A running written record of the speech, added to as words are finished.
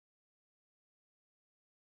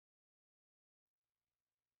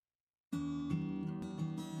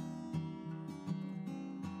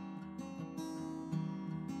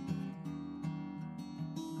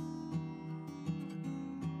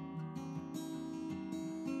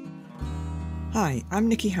Hi, I'm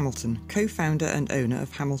Nikki Hamilton, co-founder and owner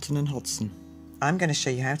of Hamilton & Hodgson. I'm going to show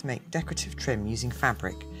you how to make decorative trim using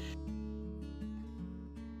fabric.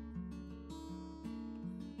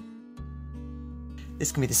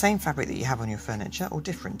 This can be the same fabric that you have on your furniture or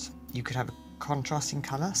different. You could have a contrasting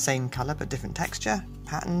colour, same colour but different texture,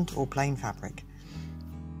 patterned or plain fabric.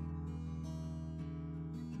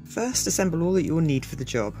 First, assemble all that you will need for the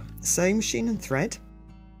job. Sewing machine and thread,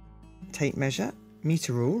 tape measure,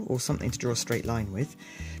 metre rule or something to draw a straight line with,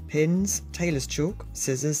 pins, tailor's chalk,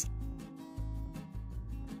 scissors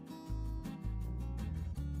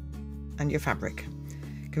and your fabric.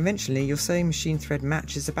 Conventionally, your sewing machine thread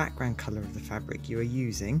matches the background colour of the fabric you are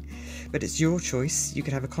using, but it's your choice. You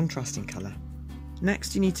could have a contrasting colour.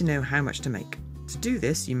 Next, you need to know how much to make. To do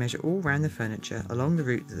this, you measure all round the furniture along the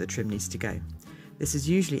route that the trim needs to go. This is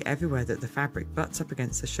usually everywhere that the fabric butts up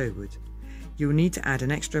against the show wood. You will need to add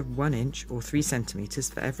an extra 1 inch or 3 centimetres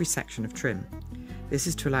for every section of trim. This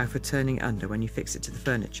is to allow for turning under when you fix it to the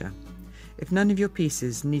furniture. If none of your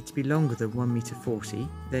pieces need to be longer than 1,40 m,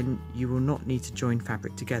 then you will not need to join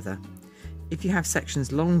fabric together. If you have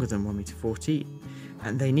sections longer than 1,40 m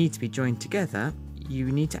and they need to be joined together,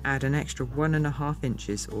 you need to add an extra 1.5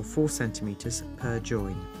 inches or 4 centimetres per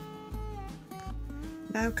join.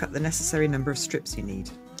 Now cut the necessary number of strips you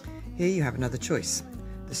need. Here you have another choice.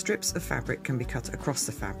 The strips of fabric can be cut across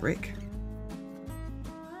the fabric,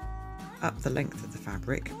 up the length of the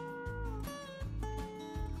fabric,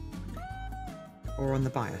 or on the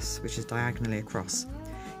bias, which is diagonally across.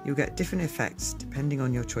 You'll get different effects depending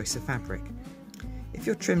on your choice of fabric. If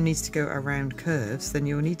your trim needs to go around curves, then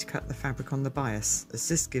you'll need to cut the fabric on the bias, as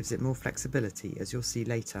this gives it more flexibility, as you'll see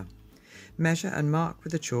later. Measure and mark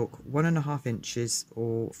with a chalk 1.5 inches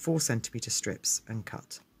or 4 centimetre strips and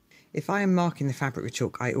cut. If I am marking the fabric with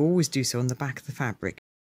chalk, I always do so on the back of the fabric.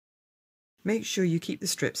 Make sure you keep the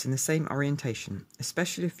strips in the same orientation,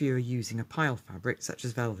 especially if you are using a pile fabric such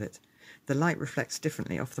as velvet. The light reflects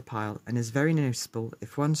differently off the pile and is very noticeable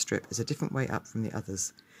if one strip is a different way up from the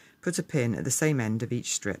others. Put a pin at the same end of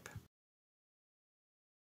each strip.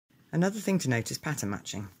 Another thing to note is pattern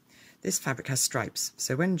matching. This fabric has stripes,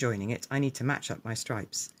 so when joining it I need to match up my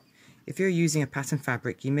stripes. If you're using a pattern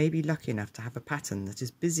fabric, you may be lucky enough to have a pattern that is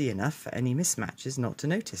busy enough for any mismatches not to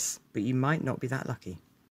notice, but you might not be that lucky.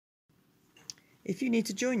 If you need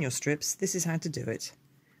to join your strips, this is how to do it.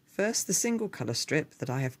 First, the single colour strip that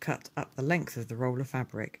I have cut up the length of the roll of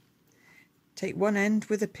fabric. Take one end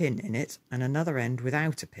with a pin in it and another end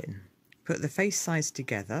without a pin. Put the face sides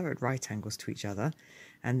together at right angles to each other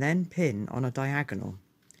and then pin on a diagonal.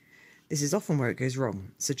 This is often where it goes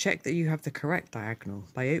wrong, so check that you have the correct diagonal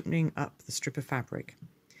by opening up the strip of fabric.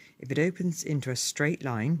 If it opens into a straight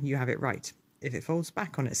line, you have it right. If it folds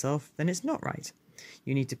back on itself, then it's not right.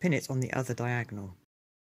 You need to pin it on the other diagonal.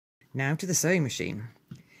 Now to the sewing machine.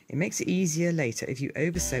 It makes it easier later if you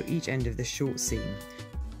oversew each end of this short seam.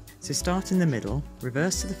 So start in the middle,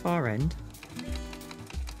 reverse to the far end,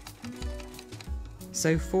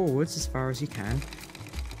 sew forwards as far as you can,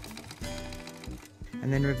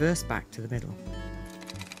 and then reverse back to the middle.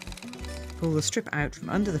 Pull the strip out from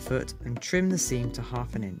under the foot and trim the seam to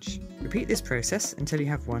 1/2 inch. Repeat this process until you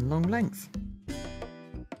have one long length.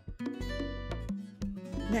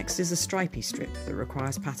 Next is a stripy strip that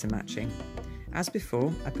requires pattern matching. As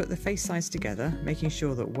before, I put the face sides together, making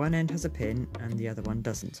sure that one end has a pin and the other one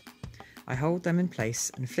doesn't. I hold them in place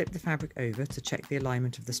and flip the fabric over to check the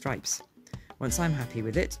alignment of the stripes. Once I'm happy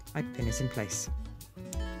with it, I pin it in place.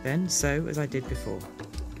 Then sew as I did before.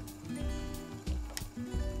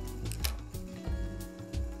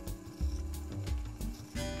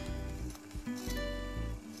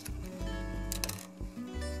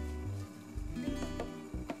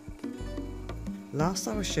 Last,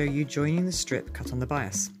 I will show you joining the strip cut on the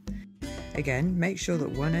bias. Again, make sure that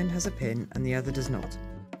one end has a pin and the other does not.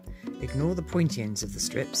 Ignore the pointy ends of the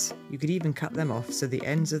strips. You could even cut them off so the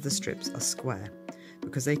ends of the strips are square,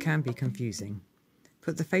 because they can be confusing.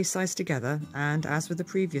 Put the face sides together and, as with the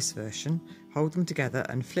previous version, hold them together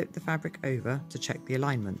and flip the fabric over to check the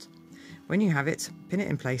alignment. When you have it, pin it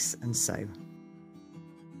in place and sew.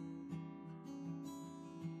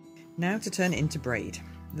 Now to turn it into braid.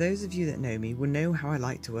 Those of you that know me will know how I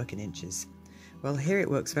like to work in inches. Well, here it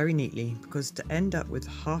works very neatly, because to end up with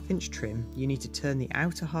 1/2 inch trim, you need to turn the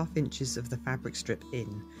outer 1/2 inches of the fabric strip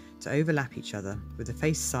in to overlap each other with the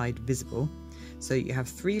face side visible, so you have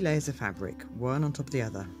 3 layers of fabric, one on top of the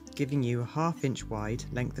other, giving you a 1/2 inch wide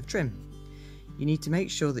length of trim. You need to make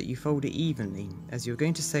sure that you fold it evenly, as you're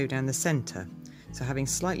going to sew down the centre, so having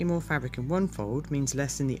slightly more fabric in one fold means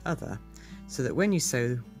less in the other, so that when you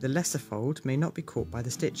sew, the lesser fold may not be caught by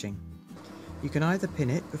the stitching. You can either pin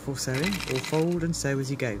it before sewing or fold and sew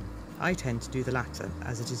as you go. I tend to do the latter,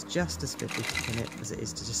 as it is just as fiddly to pin it as it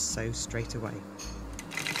is to just sew straight away.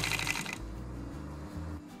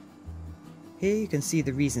 Here you can see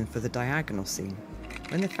the reason for the diagonal seam.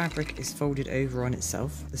 When the fabric is folded over on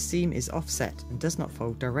itself, the seam is offset and does not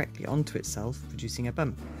fold directly onto itself, producing a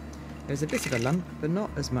bump. There's a bit of a lump, but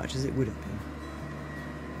not as much as it would have been.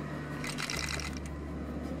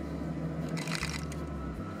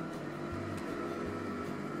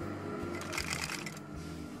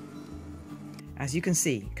 As you can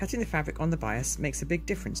see, cutting the fabric on the bias makes a big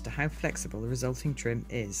difference to how flexible the resulting trim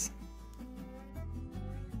is.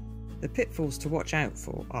 The pitfalls to watch out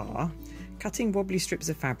for are cutting wobbly strips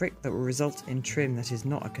of fabric that will result in trim that is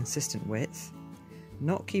not a consistent width,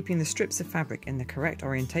 not keeping the strips of fabric in the correct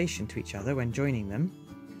orientation to each other when joining them,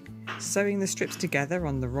 sewing the strips together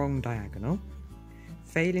on the wrong diagonal,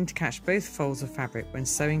 failing to catch both folds of fabric when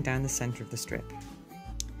sewing down the centre of the strip.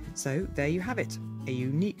 So there you have it, a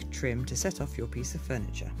unique trim to set off your piece of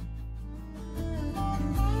furniture.